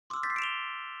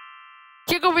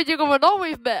Hickory Dickory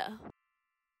always bear.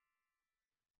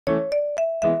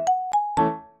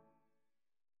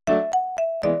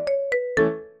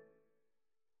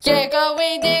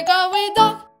 Hickory Dickory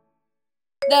dock,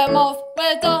 the mouse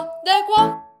went on the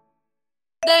quack.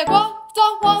 The quack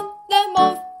the one, the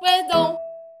mouse went on.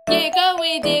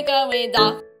 Hickory Dickory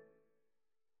dock.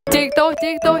 Tick tock,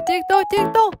 tick tock, tick tock,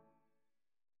 tick tock.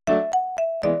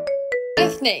 A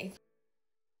snake.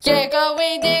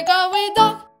 Hickory Dickory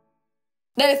dock.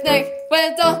 The snake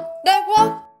went on the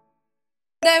quack.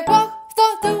 The quack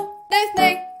saw too. The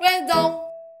snake went on.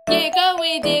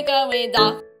 Hickory Dickory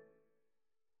dock.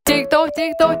 Tick tock,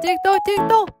 tick tock, tick tock, tick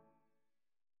tock.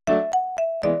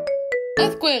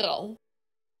 A squirrel.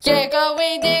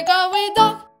 Hickory Dickory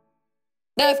dock.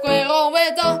 The squirrel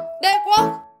went on the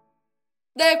quack.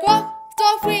 The quack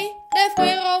saw free. The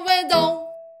squirrel went on.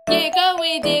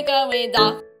 Hickory Dickory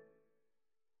dock.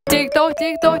 Tick tock,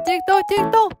 tick tock, tick tock,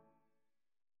 tick tock.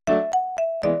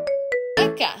 A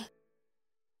cat.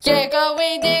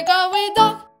 Hickory Dickory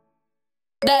dock.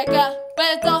 The cat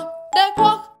went on the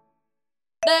quack.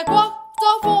 The quack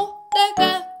saw four. The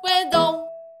cat went on.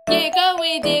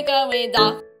 Hickory Dickory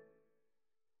dock.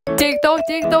 Tick tock,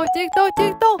 tick tock, tick tock,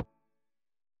 tick tock.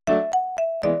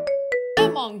 A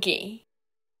monkey.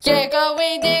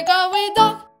 Hickory Dickory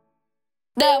dock.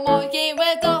 The monkey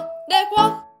went on the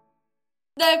quack.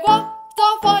 The quack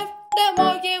saw five. The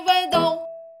monkey went on.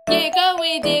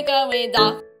 Hickory Dickory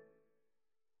dock.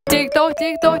 Tick tock,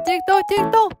 tick tock, tick tock,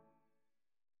 tick tock.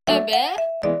 A bear?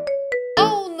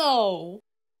 Oh no!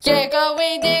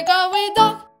 Hickory Dickory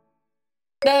dock.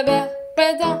 The bear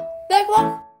went on the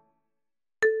quack.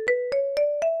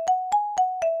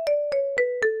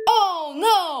 Oh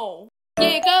no!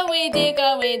 Hickory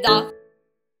Dickory dock.